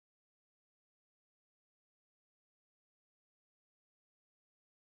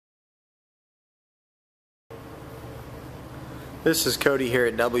This is Cody here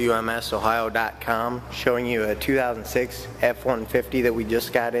at WMSOhio.com showing you a 2006 F-150 that we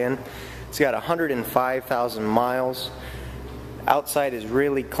just got in. It's got 105,000 miles. Outside is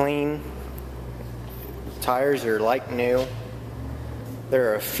really clean. Tires are like new.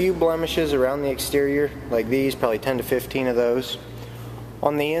 There are a few blemishes around the exterior, like these, probably 10 to 15 of those.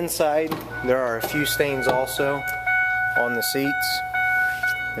 On the inside, there are a few stains also on the seats.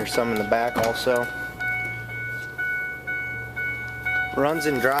 There's some in the back also. Runs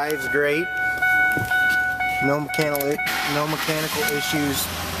and drives great. No mechanical issues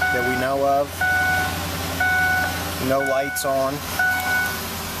that we know of. No lights on.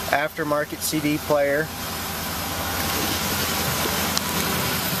 Aftermarket CD player.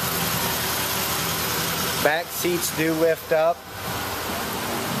 Back seats do lift up.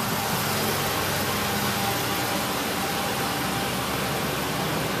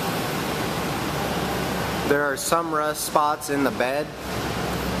 There are some rust spots in the bed,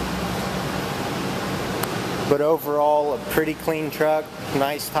 but overall a pretty clean truck,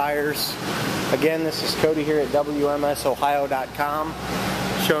 nice tires. Again, this is Cody here at WMSOhio.com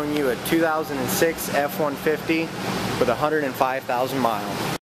showing you a 2006 F-150 with 105,000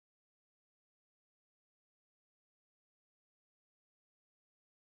 miles.